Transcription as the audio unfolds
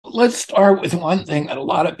let's start with one thing that a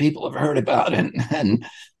lot of people have heard about, and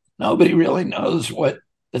nobody really knows what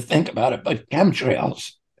to think about it. But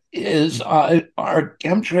chemtrails are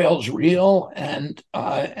chemtrails real? And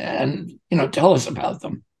tell us about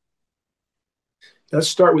them. Let's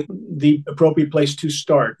start with the appropriate place to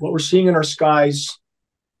start. What we're seeing in our skies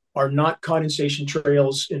are not condensation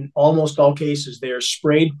trails in almost all cases. They are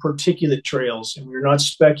sprayed particulate trails, and we're not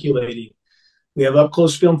speculating. We have up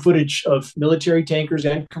close film footage of military tankers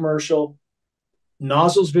and commercial,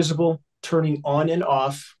 nozzles visible, turning on and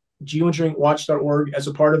off. Geoengineeringwatch.org, as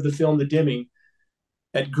a part of the film The Dimming,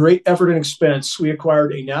 at great effort and expense, we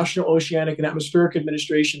acquired a National Oceanic and Atmospheric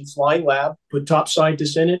Administration flying lab, put top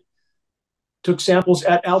scientists in it, took samples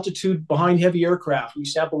at altitude behind heavy aircraft. We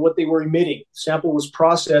sampled what they were emitting. The sample was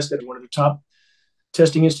processed at one of the top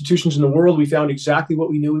testing institutions in the world. We found exactly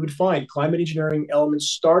what we knew we would find: climate engineering elements,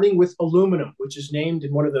 starting with aluminum, which is named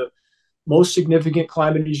in one of the most significant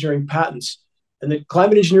climate engineering patents. And the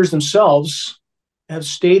climate engineers themselves have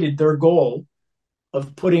stated their goal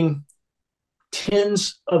of putting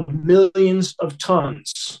tens of millions of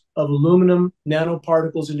tons of aluminum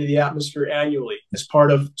nanoparticles into the atmosphere annually as part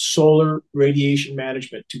of solar radiation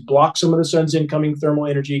management to block some of the sun's incoming thermal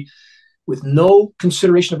energy with no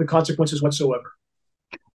consideration of the consequences whatsoever.